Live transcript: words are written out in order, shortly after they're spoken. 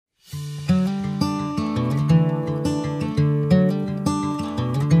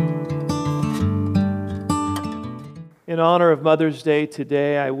In honor of Mother's Day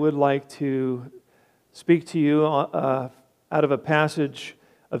today, I would like to speak to you out of a passage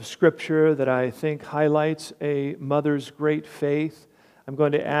of Scripture that I think highlights a mother's great faith. I'm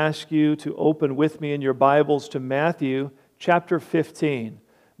going to ask you to open with me in your Bibles to Matthew chapter 15.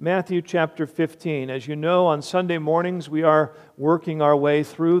 Matthew chapter 15. As you know, on Sunday mornings we are working our way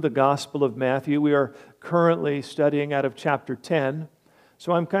through the Gospel of Matthew. We are currently studying out of chapter 10.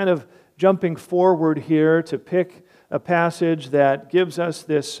 So I'm kind of jumping forward here to pick a passage that gives us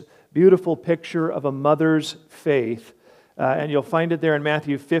this beautiful picture of a mother's faith. And you'll find it there in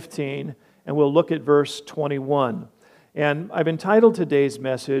Matthew 15, and we'll look at verse 21. And I've entitled today's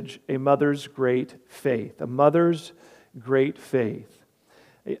message, A Mother's Great Faith. A Mother's Great Faith.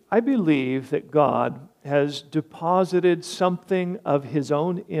 I believe that God has deposited something of His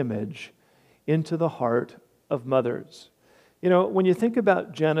own image into the heart of mothers. You know, when you think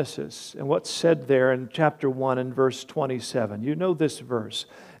about Genesis and what's said there in chapter 1 and verse 27, you know this verse.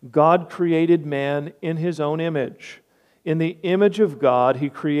 God created man in His own image. In the image of God, He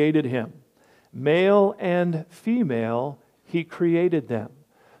created him. Male and female, He created them.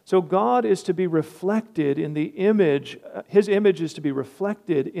 So God is to be reflected in the image, His image is to be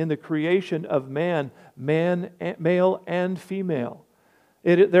reflected in the creation of man, male and female.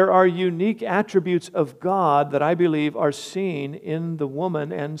 There are unique attributes of God that I believe are seen in the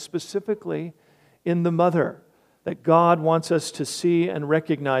woman and specifically in the mother that God wants us to see and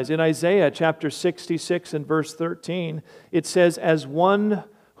recognize. In Isaiah chapter 66 and verse 13, it says, "As one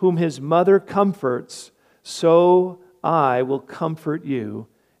whom his mother comforts, so I will comfort you,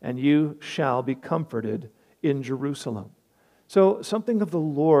 and you shall be comforted in Jerusalem." So something of the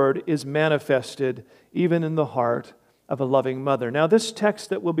Lord is manifested even in the heart of a loving mother. Now, this text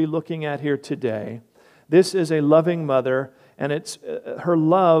that we'll be looking at here today, this is a loving mother, and it's her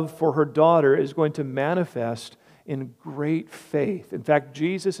love for her daughter is going to manifest in great faith. In fact,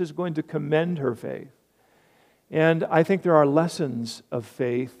 Jesus is going to commend her faith. And I think there are lessons of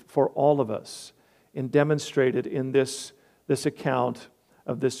faith for all of us demonstrated in this account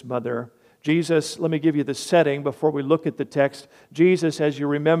of this mother. Jesus, let me give you the setting before we look at the text. Jesus, as you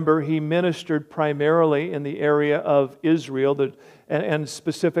remember, He ministered primarily in the area of Israel, and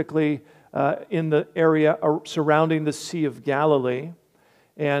specifically in the area surrounding the Sea of Galilee.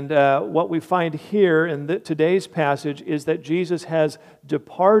 And what we find here in today's passage is that Jesus has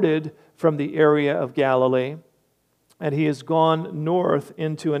departed from the area of Galilee, and He has gone north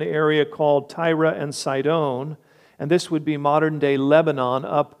into an area called Tyre and Sidon, and this would be modern-day Lebanon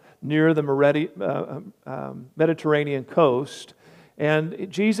up near the Mediterranean coast. And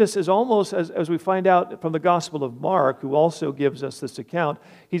Jesus is almost, as we find out from the Gospel of Mark, who also gives us this account,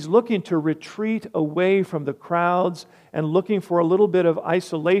 He's looking to retreat away from the crowds and looking for a little bit of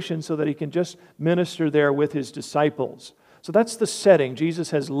isolation so that He can just minister there with His disciples. So that's the setting.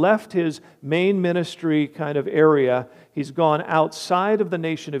 Jesus has left His main ministry kind of area. He's gone outside of the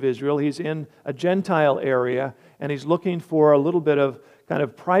nation of Israel. He's in a Gentile area, and He's looking for a little bit of kind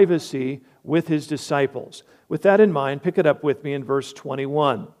of privacy with His disciples. With that in mind, pick it up with me in verse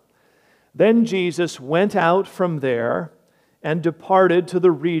 21. Then Jesus went out from there and departed to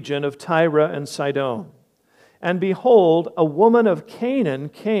the region of Tyre and Sidon. And behold, a woman of Canaan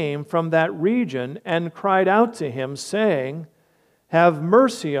came from that region and cried out to Him, saying, "Have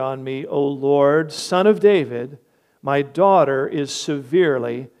mercy on me, O Lord, Son of David. My daughter is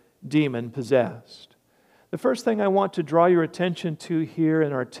severely demon-possessed." The first thing I want to draw your attention to here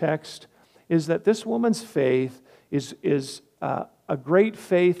in our text is that this woman's faith is a great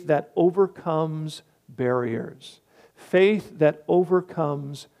faith that overcomes barriers. Faith that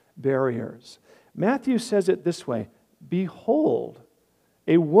overcomes barriers. Matthew says it this way, "Behold,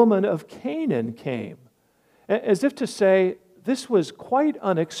 a woman of Canaan came." As if to say, this was quite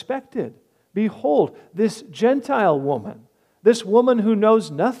unexpected. Behold, this Gentile woman, this woman who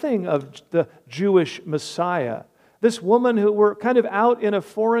knows nothing of the Jewish Messiah, this woman who were kind of out in a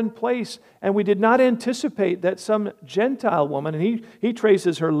foreign place, and we did not anticipate that some Gentile woman, and he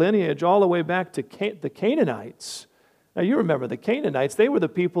traces her lineage all the way back to the Canaanites. Now you remember the Canaanites, they were the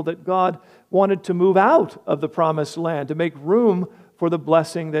people that God wanted to move out of the promised land to make room for the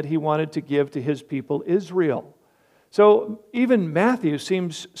blessing that He wanted to give to His people Israel. So even Matthew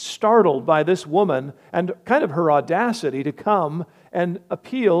seems startled by this woman and kind of her audacity to come and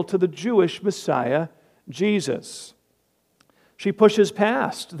appeal to the Jewish Messiah, Jesus. She pushes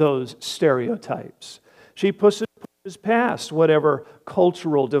past those stereotypes. She pushes past whatever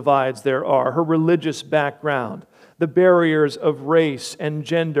cultural divides there are, her religious background, the barriers of race and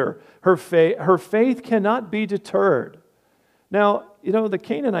gender. Her faith cannot be deterred. Now, you know, the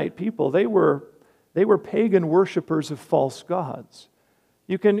Canaanite people, they were They were pagan worshipers of false gods.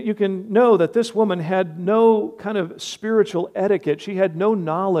 You can know that this woman had no kind of spiritual etiquette. She had no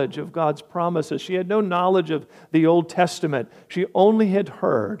knowledge of God's promises. She had no knowledge of the Old Testament. She only had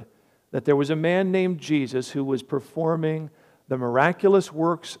heard that there was a man named Jesus who was performing the miraculous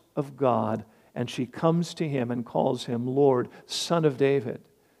works of God, and she comes to him and calls him Lord, Son of David.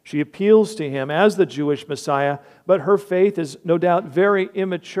 She appeals to him as the Jewish Messiah, but her faith is no doubt very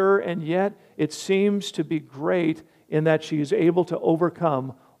immature, and yet it seems to be great in that she is able to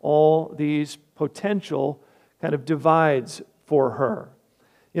overcome all these potential kind of divides for her.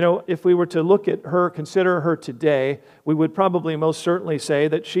 You know, if we were to look at her, consider her today, we would probably most certainly say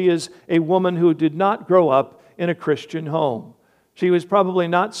that she is a woman who did not grow up in a Christian home. She was probably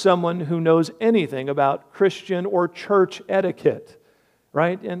not someone who knows anything about Christian or church etiquette,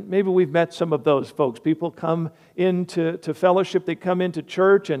 right? And maybe we've met some of those folks. People come into fellowship, they come into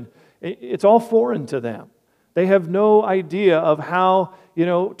church, and it's all foreign to them. They have no idea of how,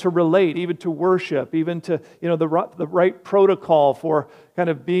 to relate, even to worship, even to, the right protocol for kind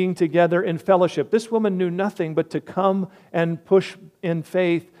of being together in fellowship. This woman knew nothing but to come and push in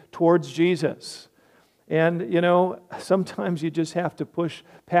faith towards Jesus. And, sometimes you just have to push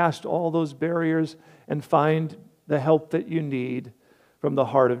past all those barriers and find the help that you need from the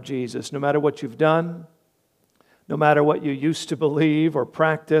heart of Jesus. No matter what you've done, no matter what you used to believe or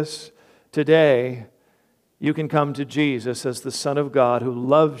practice, today you can come to Jesus as the Son of God who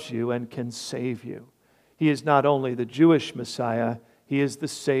loves you and can save you. He is not only the Jewish Messiah, He is the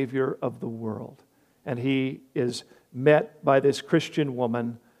Savior of the world. And He is met by this Christian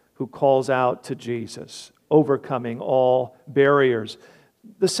woman who calls out to Jesus, overcoming all barriers.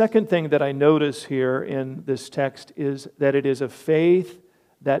 The second thing that I notice here in this text is that it is a faith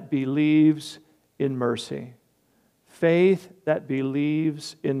that believes in mercy. Faith that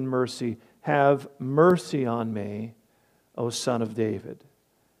believes in mercy. Have mercy on me, O Son of David.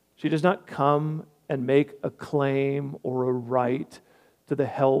 She does not come and make a claim or a right to the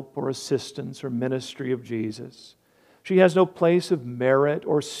help or assistance or ministry of Jesus. She has no place of merit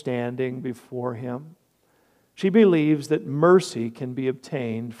or standing before Him. She believes that mercy can be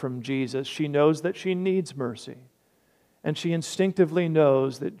obtained from Jesus. She knows that she needs mercy. And she instinctively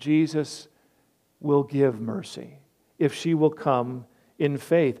knows that Jesus will give mercy if she will come in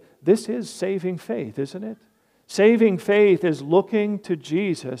faith. This is saving faith, isn't it? Saving faith is looking to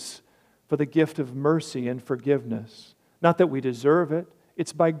Jesus for the gift of mercy and forgiveness. Not that we deserve it,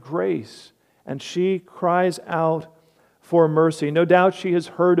 it's by grace. And she cries out for mercy. No doubt she has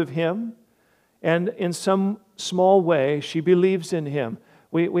heard of Him, and in some small way she believes in Him.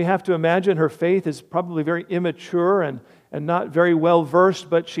 We have to imagine her faith is probably very immature and not very well versed,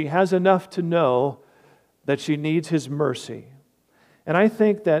 but she has enough to know that she needs His mercy. And I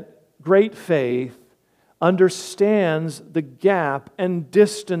think that great faith understands the gap and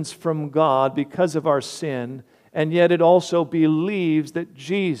distance from God because of our sin, and yet it also believes that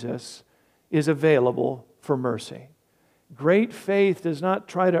Jesus is available for mercy. Great faith does not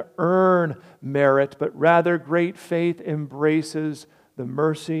try to earn merit, but rather great faith embraces the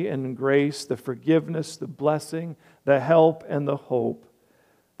mercy and grace, the forgiveness, the blessing, the help, and the hope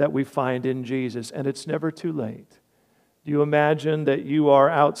that we find in Jesus. And it's never too late. Do you imagine that you are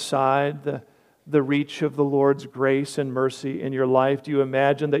outside the reach of the Lord's grace and mercy in your life? Do you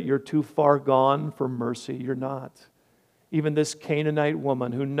imagine that you're too far gone for mercy? You're not. Even this Canaanite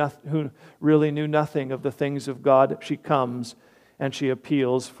woman who really knew nothing of the things of God, she comes and she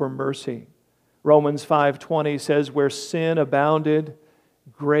appeals for mercy. Romans 5:20 says, where sin abounded,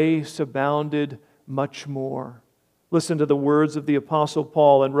 grace abounded much more. Listen to the words of the Apostle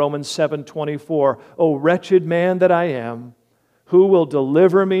Paul in Romans 7:24. O wretched man that I am, who will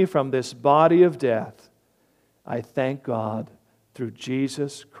deliver me from this body of death? I thank God through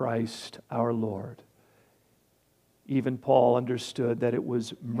Jesus Christ our Lord. Even Paul understood that it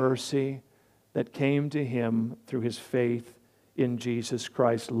was mercy that came to him through his faith in Jesus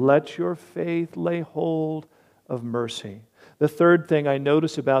Christ. Let your faith lay hold of mercy. The third thing I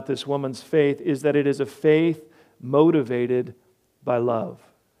notice about this woman's faith is that it is a faith motivated by love.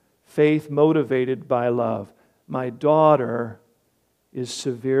 Faith motivated by love. My daughter is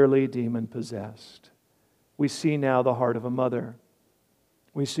severely demon-possessed. We see now the heart of a mother.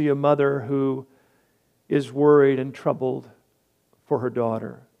 We see a mother who is worried and troubled for her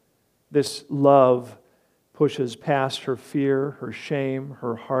daughter. This love pushes past her fear, her shame,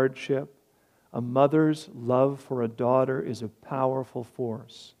 her hardship. A mother's love for a daughter is a powerful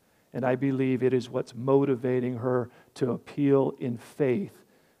force. And I believe it is what's motivating her to appeal in faith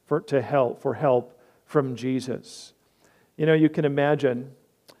for help from Jesus. You know, you can imagine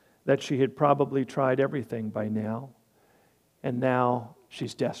that she had probably tried everything by now, and now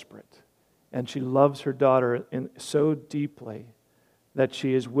she's desperate. And she loves her daughter so deeply that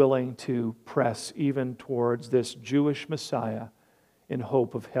she is willing to press even towards this Jewish Messiah in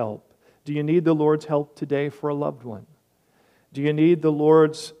hope of help. Do you need the Lord's help today for a loved one? Do you need the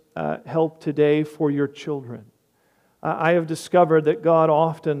Lord's help today for your children? I have discovered that God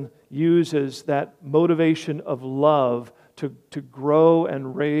often uses that motivation of love to grow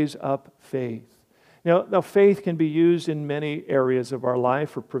and raise up faith. Now, faith can be used in many areas of our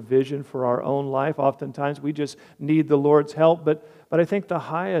life for provision for our own life. Oftentimes, we just need the Lord's help. But I think the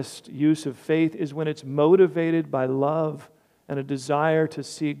highest use of faith is when it's motivated by love and a desire to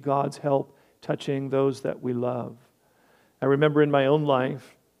see God's help touching those that we love. I remember in my own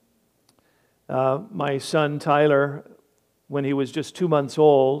life, my son Tyler, when he was just 2 months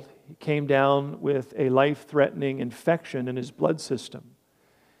old, he came down with a life-threatening infection in his blood system.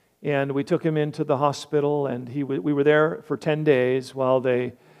 And we took him into the hospital, and we were there for 10 days while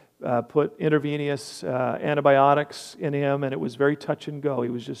they put intravenous antibiotics in him, and it was very touch and go. He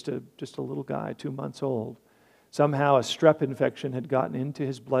was just a little guy, 2 months old. Somehow a strep infection had gotten into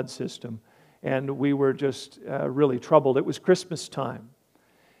his blood system, and we were just really troubled. It was Christmas time,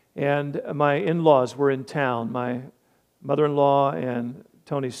 and my in-laws were in town. My mother-in-law and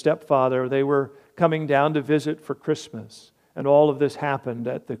Tony's stepfather, they were coming down to visit for Christmas. And all of this happened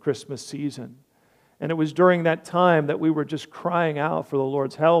at the Christmas season. And it was during that time that we were just crying out for the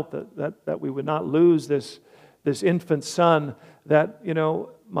Lord's help, that we would not lose this infant son, that,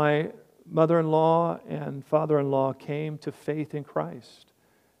 my mother-in-law and father-in-law came to faith in Christ.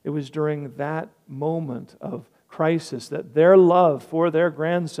 It was during that moment of crisis that their love for their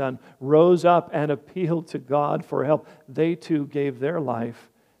grandson rose up and appealed to God for help. They too gave their life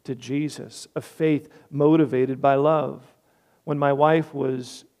to Jesus, a faith motivated by love. When my wife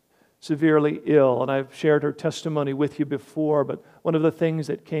was severely ill, and I've shared her testimony with you before, but one of the things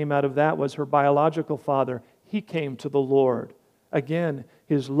that came out of that was her biological father. He came to the Lord. Again,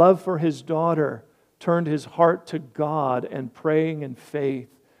 his love for his daughter turned his heart to God and praying in faith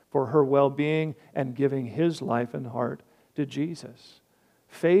for her well-being and giving his life and heart to Jesus.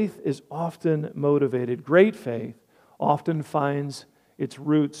 Faith is often motivated. Great faith often finds its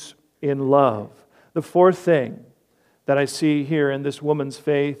roots in love. The fourth thing that I see here in this woman's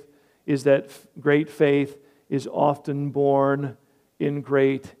faith is that great faith is often born in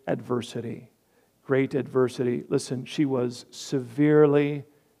great adversity. Great adversity. Listen, she was severely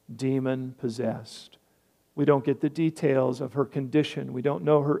demon-possessed. We don't get the details of her condition. We don't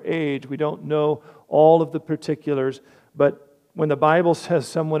know her age. We don't know all of the particulars. But when the Bible says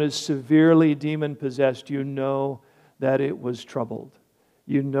someone is severely demon-possessed, you know that it was troubled.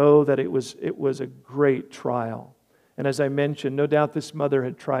 You know that it was a great trial. And as I mentioned, no doubt this mother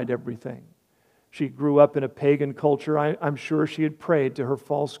had tried everything. She grew up in a pagan culture. I'm sure she had prayed to her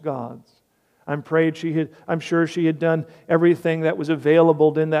false gods. I'm sure she had done everything that was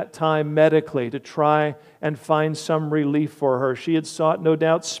available in that time medically to try and find some relief for her. She had sought, no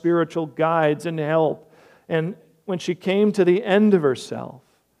doubt, spiritual guides and help. And when she came to the end of herself,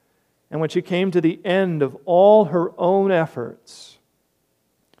 and when she came to the end of all her own efforts,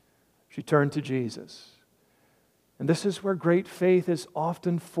 she turned to Jesus. And this is where great faith is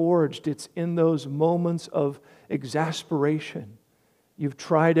often forged. It's in those moments of exasperation. You've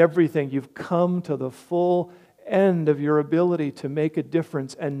tried everything. You've come to the full end of your ability to make a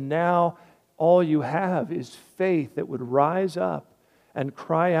difference. And now all you have is faith that would rise up and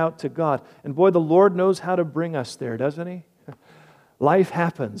cry out to God. And boy, the Lord knows how to bring us there, doesn't He? Life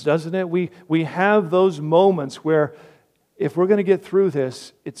happens, doesn't it? We have those moments where if we're going to get through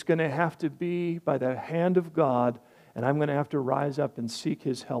this, it's going to have to be by the hand of God, and I'm going to have to rise up and seek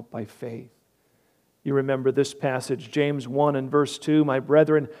His help by faith. You remember this passage, James 1 and verse 2, "My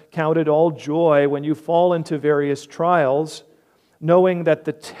brethren, count it all joy when you fall into various trials, knowing that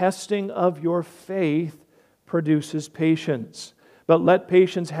the testing of your faith produces patience. But let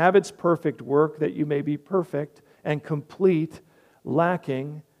patience have its perfect work, that you may be perfect and complete,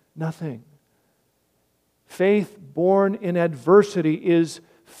 lacking nothing." Faith born in adversity is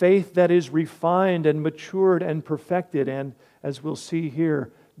faith that is refined and matured and perfected, and as we'll see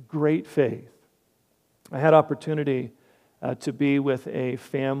here, great faith. I had opportunity to be with a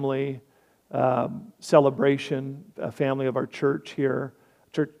family celebration, a family of our church here,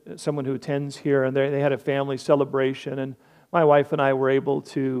 someone who attends here, and they had a family celebration, and my wife and I were able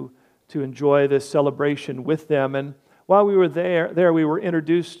to enjoy this celebration with them. And while we were there we were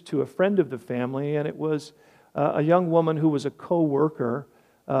introduced to a friend of the family, and it was a young woman who was a co-worker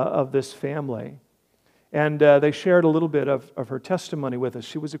of this family. And they shared a little bit of her testimony with us.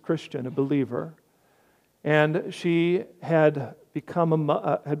 She was a Christian, a believer. And she had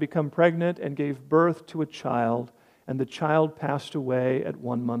become pregnant and gave birth to a child, and the child passed away at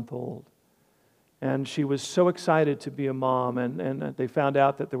 1 month old. And she was so excited to be a mom, and they found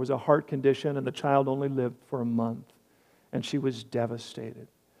out that there was a heart condition, and the child only lived for a month. And she was devastated.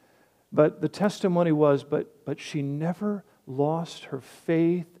 But the testimony was, but she never lost her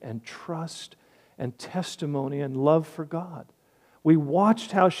faith and trust and testimony and love for God. We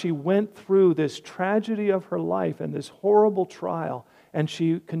watched how she went through this tragedy of her life and this horrible trial, and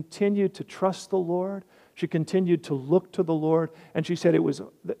she continued to trust the Lord. She continued to look to the Lord, and she said it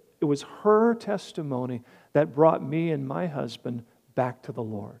was her testimony that brought me and my husband back to the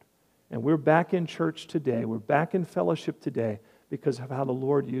Lord. And we're back in church today. We're back in fellowship today because of how the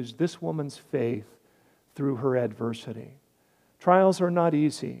Lord used this woman's faith through her adversity. Trials are not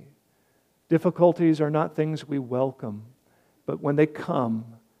easy. Difficulties are not things we welcome. But when they come,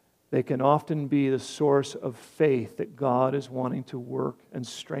 they can often be the source of faith that God is wanting to work and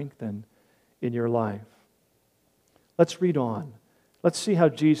strengthen in your life. Let's read on. Let's see how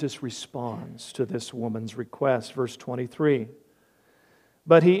Jesus responds to this woman's request. Verse 23.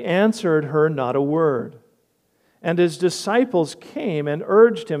 But he answered her not a word. And his disciples came and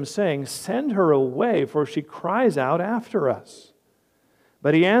urged him, saying, Send her away, for she cries out after us.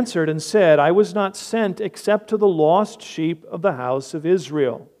 But he answered and said, I was not sent except to the lost sheep of the house of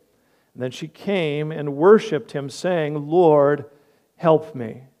Israel. And then she came and worshipped him, saying, Lord, help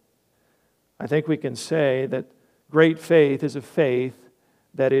me. I think we can say that great faith is a faith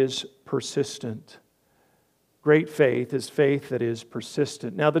that is persistent. Great faith is faith that is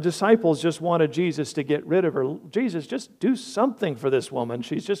persistent. Now, the disciples just wanted Jesus to get rid of her. Jesus, just do something for this woman.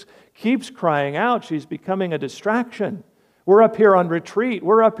 She just keeps crying out. She's becoming a distraction. We're up here on retreat.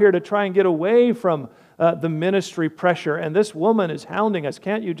 We're up here to try and get away from the ministry pressure. And this woman is hounding us.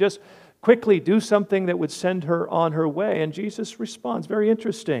 Can't you just quickly do something that would send her on her way? And Jesus responds. Very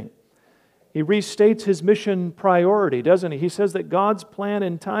interesting. He restates his mission priority, doesn't he? He says that God's plan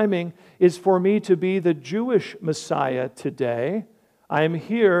and timing is for me to be the Jewish Messiah today. I am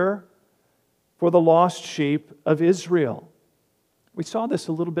here for the lost sheep of Israel. We saw this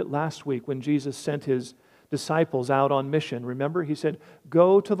a little bit last week when Jesus sent his disciples out on mission. Remember, he said,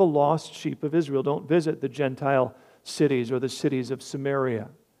 go to the lost sheep of Israel. Don't visit the Gentile cities or the cities of Samaria.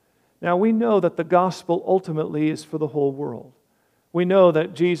 Now, we know that the gospel ultimately is for the whole world. We know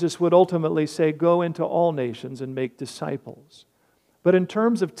that Jesus would ultimately say, go into all nations and make disciples. But in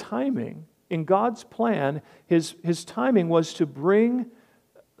terms of timing, in God's plan, his timing was to bring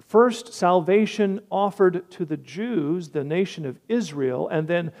first salvation offered to the Jews, the nation of Israel, and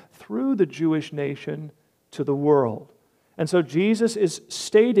then through the Jewish nation to the world. And so Jesus is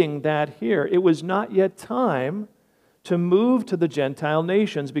stating that here. It was not yet time to move to the Gentile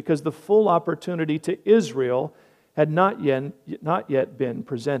nations because the full opportunity to Israel had not yet been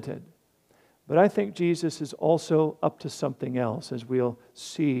presented. But I think Jesus is also up to something else, as we'll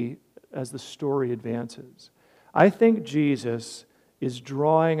see as the story advances. I think Jesus is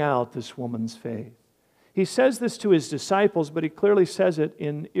drawing out this woman's faith. He says this to his disciples, but he clearly says it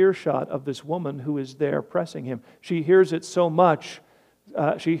in earshot of this woman who is there pressing him. She hears it so much.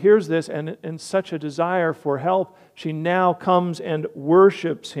 She hears this and in such a desire for help, she now comes and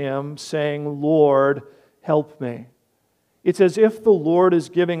worships him, saying, Lord, help me. It's as if the Lord is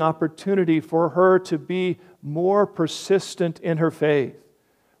giving opportunity for her to be more persistent in her faith.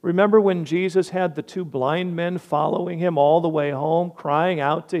 Remember when Jesus had the two blind men following him all the way home, crying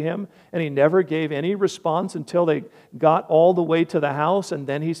out to him, and he never gave any response until they got all the way to the house, and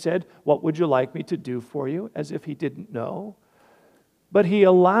then he said, what would you like me to do for you? As if he didn't know. But he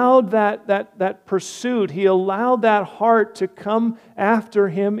allowed that pursuit, he allowed that heart to come after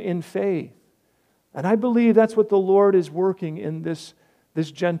him in faith. And I believe that's what the Lord is working in this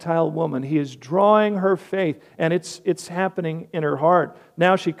Gentile woman. He is drawing her faith, and it's happening in her heart.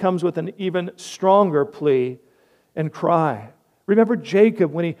 Now she comes with an even stronger plea and cry. Remember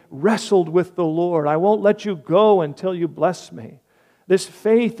Jacob when he wrestled with the Lord, I won't let you go until you bless me. This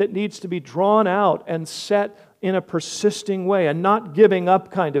faith that needs to be drawn out and set in a persisting way, a not giving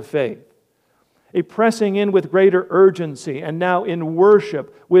up kind of faith. A pressing in with greater urgency, and now in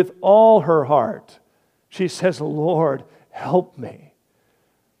worship with all her heart. She says, Lord, help me.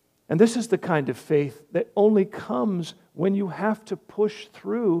 And this is the kind of faith that only comes when you have to push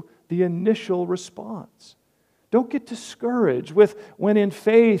through the initial response. Don't get discouraged when in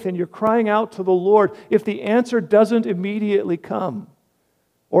faith and you're crying out to the Lord, if the answer doesn't immediately come,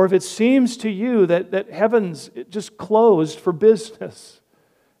 or if it seems to you that heaven's just closed for business,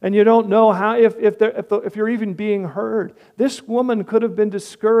 And you don't know how if you're even being heard. This woman could have been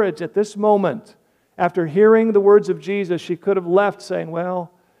discouraged at this moment. After hearing the words of Jesus, she could have left saying,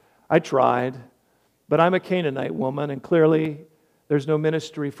 well, I tried, but I'm a Canaanite woman, and clearly there's no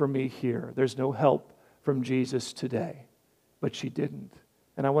ministry for me here. There's no help from Jesus today. But she didn't.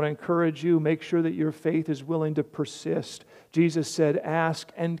 And I want to encourage you, make sure that your faith is willing to persist. Jesus said,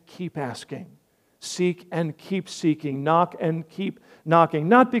 ask and keep asking. Seek and keep seeking. Knock and keep knocking.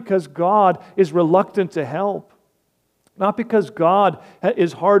 Not because God is reluctant to help. Not because God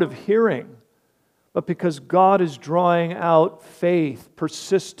is hard of hearing. But because God is drawing out faith,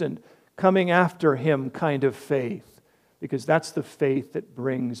 persistent, coming after Him kind of faith. Because that's the faith that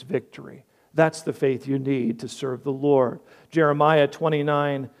brings victory. That's the faith you need to serve the Lord. Jeremiah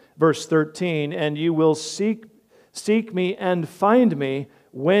 29, verse 13, and you will seek me and find me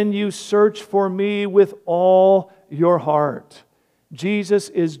when you search for me with all your heart. Jesus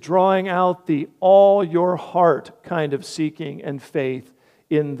is drawing out the all your heart kind of seeking and faith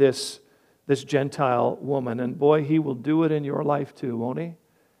in this Gentile woman. And boy, He will do it in your life too, won't He?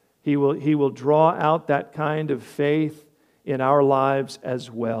 He will draw out that kind of faith in our lives as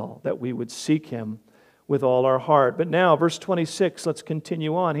well, that we would seek Him with all our heart. But now, verse 26, let's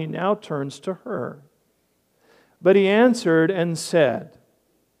continue on. He now turns to her. But He answered and said,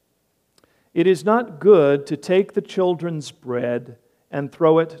 it is not good to take the children's bread and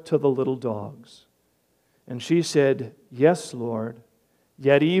throw it to the little dogs. And she said, yes, Lord,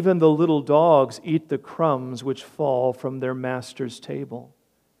 yet even the little dogs eat the crumbs which fall from their master's table.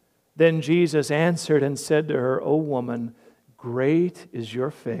 Then Jesus answered and said to her, O woman, great is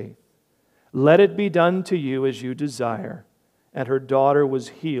your faith. Let it be done to you as you desire. And her daughter was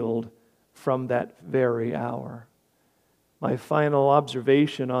healed from that very hour. My final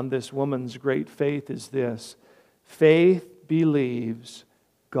observation on this woman's great faith is this. Faith believes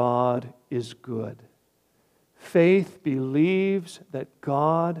God is good. Faith believes that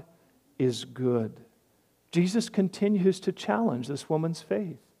God is good. Jesus continues to challenge this woman's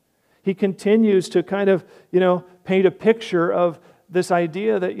faith. He continues to kind of, paint a picture of this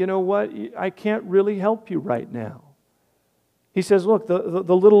idea that, you know what, I can't really help you right now. He says, look, the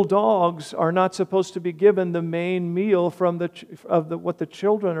little dogs are not supposed to be given the main meal from what the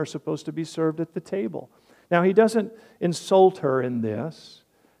children are supposed to be served at the table. Now, he doesn't insult her in this.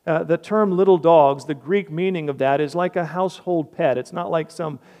 The term little dogs, the Greek meaning of that is like a household pet. It's not like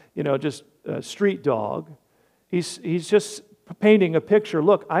some, just street dog. He's just painting a picture.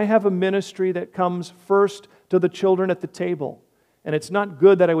 Look, I have a ministry that comes first to the children at the table. And it's not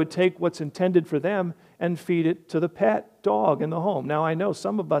good that I would take what's intended for them and feed it to the pet dog in the home. Now, I know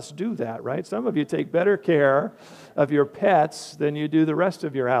some of us do that, right? Some of you take better care of your pets than you do the rest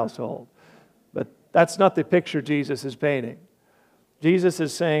of your household. But that's not the picture Jesus is painting. Jesus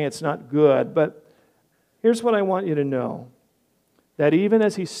is saying it's not good. But here's what I want you to know. That even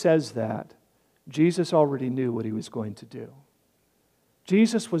as He says that, Jesus already knew what He was going to do.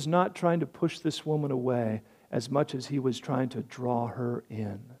 Jesus was not trying to push this woman away as much as He was trying to draw her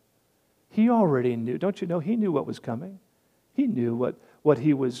in. He already knew. Don't you know? He knew what was coming. He knew what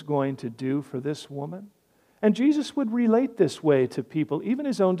He was going to do for this woman. And Jesus would relate this way to people, even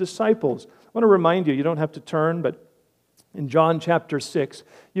His own disciples. I want to remind you, you don't have to turn, but in John chapter 6,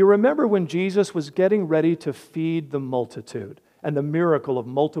 you remember when Jesus was getting ready to feed the multitude and the miracle of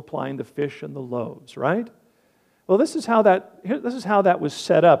multiplying the fish and the loaves, right? Well, this is how that was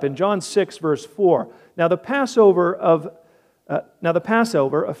set up. In John 6, verse 4, Now the Passover,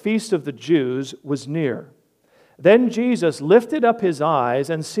 a feast of the Jews, was near. Then Jesus lifted up His eyes,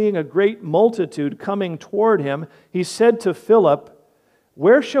 and seeing a great multitude coming toward Him, He said to Philip,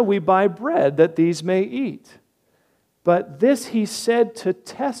 Where shall we buy bread that these may eat? But this He said to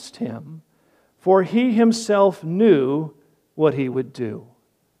test Him, for He Himself knew what He would do.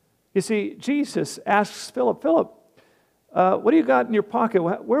 You see, Jesus asks Philip, what do you got in your pocket?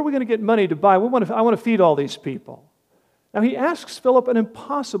 Where are we going to get money to buy? I want to feed all these people. Now, He asks Philip an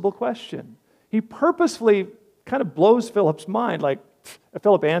impossible question. He purposefully kind of blows Philip's mind. Like,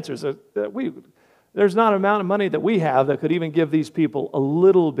 Philip answers, there's not an amount of money that we have that could even give these people a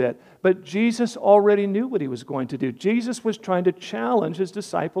little bit. But Jesus already knew what He was going to do. Jesus was trying to challenge His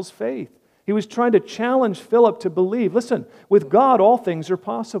disciples' faith. He was trying to challenge Philip to believe, listen, with God all things are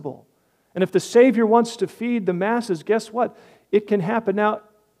possible. And if the Savior wants to feed the masses, guess what? It can happen. Now,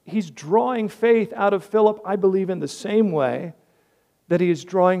 He's drawing faith out of Philip, I believe, in the same way that He is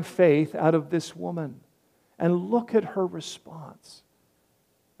drawing faith out of this woman. And look at her response.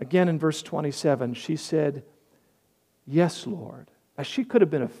 Again, in verse 27, she said, Yes, Lord. She could have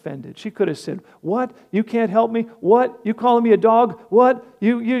been offended. She could have said, "What? You can't help me? What? You calling me a dog? What?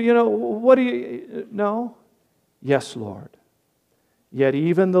 You know, what do you..." No. "Yes, Lord. Yet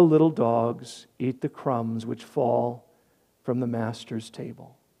even the little dogs eat the crumbs which fall from the master's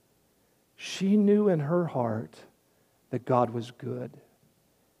table." She knew in her heart that God was good.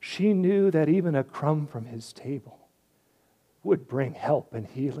 She knew that even a crumb from His table would bring help and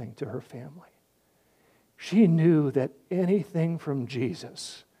healing to her family. She knew that anything from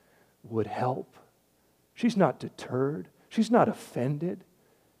Jesus would help. She's not deterred. She's not offended.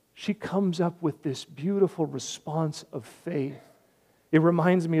 She comes up with this beautiful response of faith. It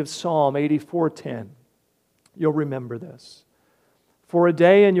reminds me of Psalm 84:10. You'll remember this. "For a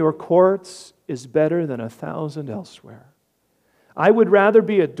day in your courts is better than 1,000 elsewhere. I would rather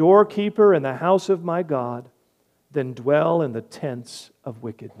be a doorkeeper in the house of my God than dwell in the tents of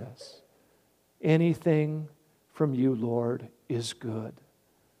wickedness." Anything from you, Lord, is good.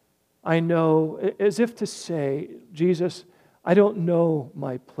 I know, as if to say, Jesus, I don't know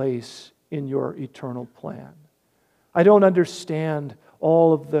my place in your eternal plan. I don't understand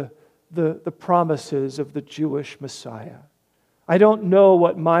all of the promises of the Jewish Messiah. I don't know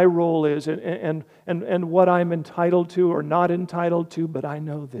what my role is and what I'm entitled to or not entitled to, but I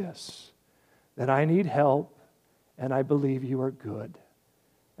know this, that I need help, and I believe you are good.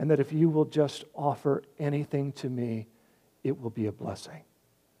 And that if you will just offer anything to me, it will be a blessing.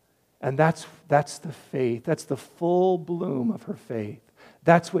 And that's the faith. That's the full bloom of her faith.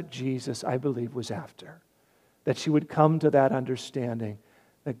 That's what Jesus, I believe, was after. That she would come to that understanding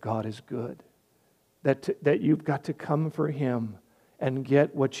that God is good. That you've got to come for Him and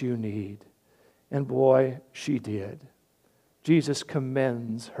get what you need. And boy, she did. Jesus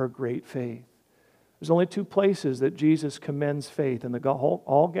commends her great faith. There's only two places that Jesus commends faith in the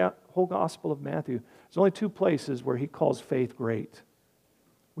whole Gospel of Matthew. There's only two places where He calls faith great.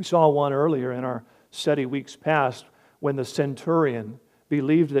 We saw one earlier in our study weeks past when the centurion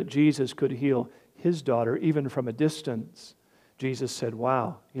believed that Jesus could heal his daughter even from a distance. Jesus said,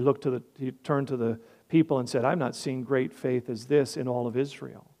 "Wow." He turned to the people and said, "I've not seen great faith as this in all of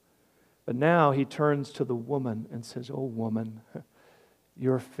Israel." But now He turns to the woman and says, "Oh woman,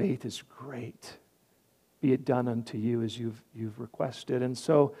 your faith is great. Be it done unto you as you've requested." And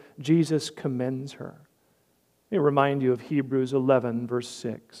so Jesus commends her. Let me remind you of Hebrews 11, verse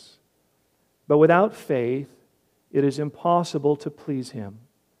 6. "But without faith it is impossible to please Him.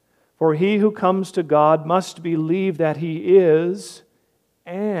 For he who comes to God must believe that He is,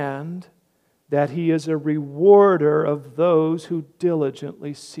 and that He is a rewarder of those who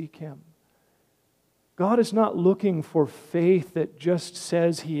diligently seek Him." God is not looking for faith that just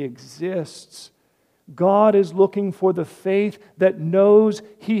says He exists. God is looking for the faith that knows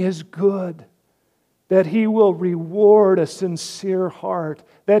He is good, that He will reward a sincere heart,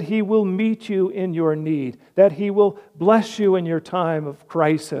 that He will meet you in your need, that He will bless you in your time of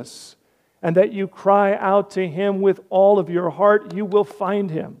crisis, and that you cry out to Him with all of your heart, you will find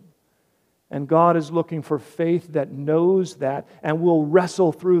Him. And God is looking for faith that knows that and will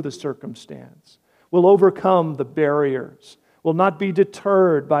wrestle through the circumstance, will overcome the barriers, will not be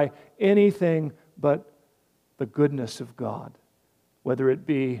deterred by anything but the goodness of God, whether it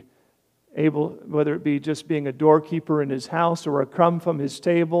be just being a doorkeeper in His house or a crumb from His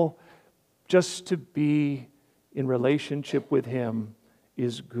table. Just to be in relationship with Him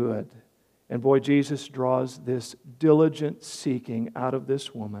is good. And boy, Jesus draws this diligent seeking out of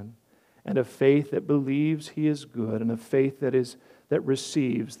this woman, and a faith that believes He is good, and a faith that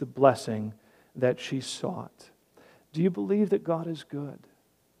receives the blessing that she sought. Do you believe that God is good?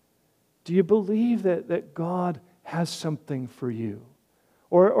 Do you believe that God has something for you?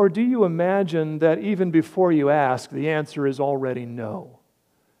 Or do you imagine that even before you ask, the answer is already no?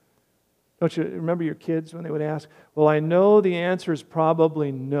 Don't you remember your kids when they would ask, "Well, I know the answer is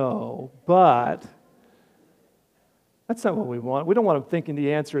probably no, but..." That's not what we want. We don't want them thinking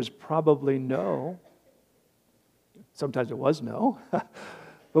the answer is probably no. Sometimes it was no.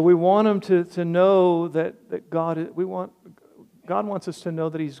 But we want them to know that God wants us to know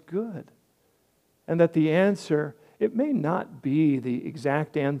that He's good. And that the answer, it may not be the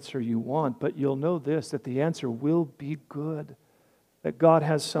exact answer you want, but you'll know this, that the answer will be good. That God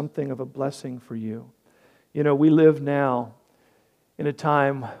has something of a blessing for you. You know, we live now in a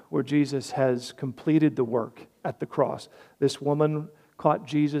time where Jesus has completed the work at the cross. This woman caught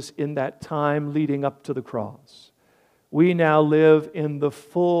Jesus in that time leading up to the cross. We now live in the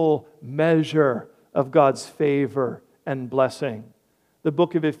full measure of God's favor and blessing. The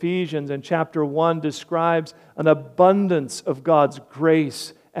book of Ephesians in chapter 1 describes an abundance of God's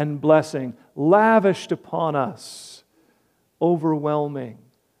grace and blessing lavished upon us. overwhelming,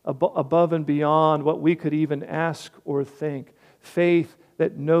 above and beyond what we could even ask or think. Faith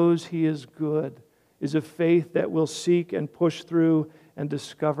that knows He is good is a faith that will seek and push through and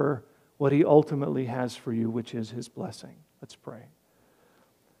discover what He ultimately has for you, which is His blessing. Let's pray.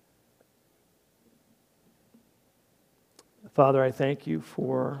 Father, I thank You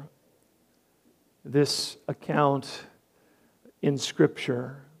for this account in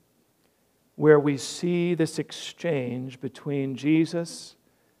Scripture where we see this exchange between Jesus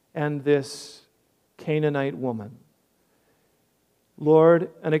and this Canaanite woman. Lord,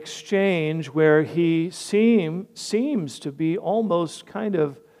 an exchange where He seems to be almost kind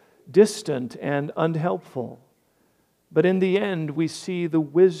of distant and unhelpful. But in the end, we see the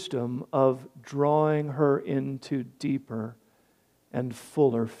wisdom of drawing her into deeper and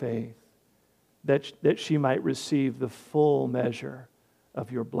fuller faith, that she might receive the full measure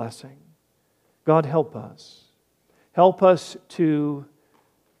of Your blessing. God, help us. Help us to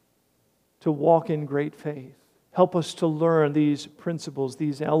walk in great faith. Help us to learn these principles,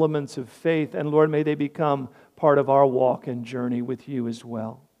 these elements of faith, and Lord, may they become part of our walk and journey with You as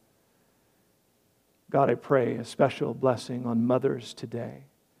well. God, I pray a special blessing on mothers today.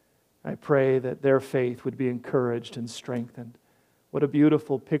 I pray that their faith would be encouraged and strengthened. What a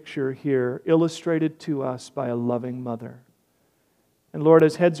beautiful picture here, illustrated to us by a loving mother. And Lord,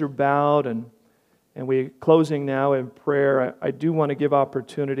 as heads are bowed and we're closing now in prayer, I do want to give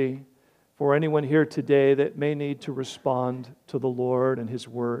opportunity for anyone here today that may need to respond to the Lord and His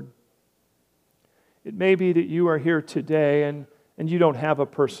Word. It may be that you are here today and you don't have a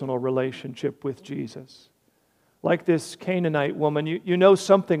personal relationship with Jesus. Like this Canaanite woman, you know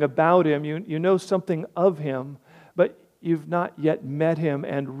something about Him, you know something of Him, but you've not yet met Him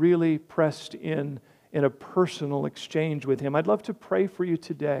and really pressed in a personal exchange with Him. I'd love to pray for you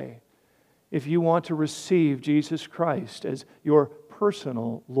today if you want to receive Jesus Christ as your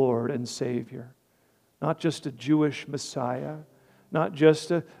personal Lord and Savior. Not just a Jewish Messiah, not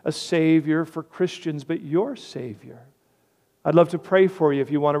just a Savior for Christians, but your Savior. I'd love to pray for you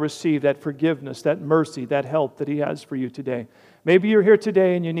if you want to receive that forgiveness, that mercy, that help that He has for you today. Maybe you're here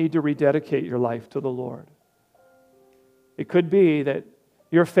today and you need to rededicate your life to the Lord. It could be that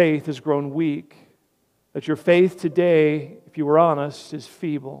your faith has grown weak, that your faith today, if you were honest, is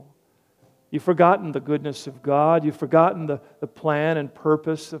feeble. You've forgotten the goodness of God. You've forgotten the plan and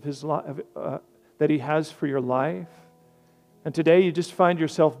purpose of His that He has for your life. And today you just find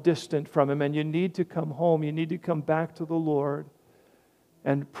yourself distant from Him and you need to come home. You need to come back to the Lord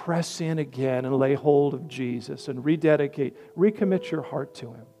and press in again and lay hold of Jesus and rededicate, recommit your heart to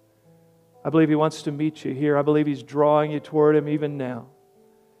Him. I believe He wants to meet you here. I believe He's drawing you toward Him even now.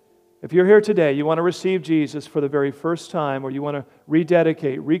 If you're here today, you want to receive Jesus for the very first time, or you want to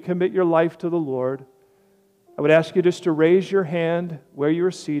rededicate, recommit your life to the Lord, I would ask you just to raise your hand where you're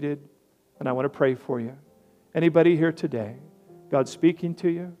seated, and I want to pray for you. Anybody here today? God speaking to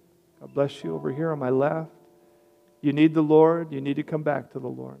you? God bless you over here on my left. You need the Lord. You need to come back to the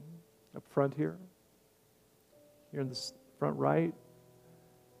Lord. Up front here. Here in the front right.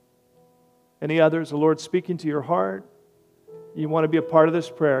 Any others? The Lord speaking to your heart? You want to be a part of this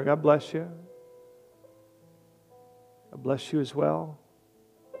prayer. God bless you. God bless you as well.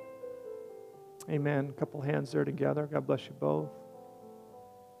 Amen. A couple hands there together. God bless you both.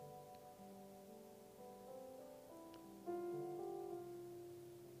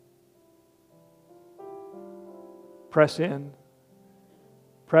 Press in.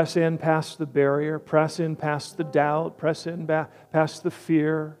 Press in past the barrier. Press in past the doubt. Press in past the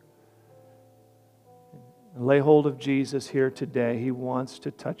fear. And lay hold of Jesus here today. He wants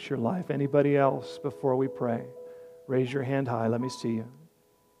to touch your life. Anybody else before we pray? Raise your hand high. Let me see you.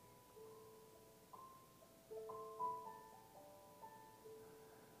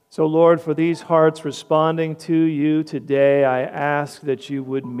 So, Lord, for these hearts responding to You today, I ask that You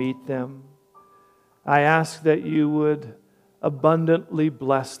would meet them. I ask that You would abundantly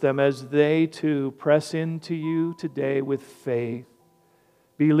bless them as they too press into You today with faith,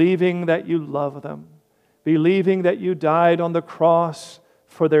 believing that You love them, believing that You died on the cross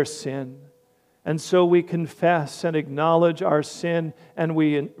for their sin. And so we confess and acknowledge our sin, and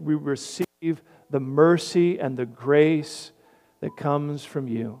we receive the mercy and the grace that comes from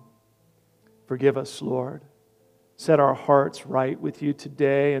You. Forgive us, Lord. Set our hearts right with You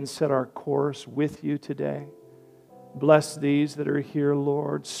today and set our course with You today. Bless these that are here,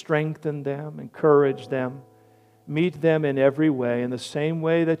 Lord. Strengthen them, encourage them. Meet them in every way, in the same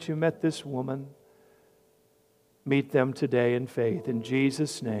way that You met this woman. Meet them today in faith. In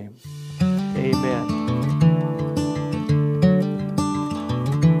Jesus' name, amen.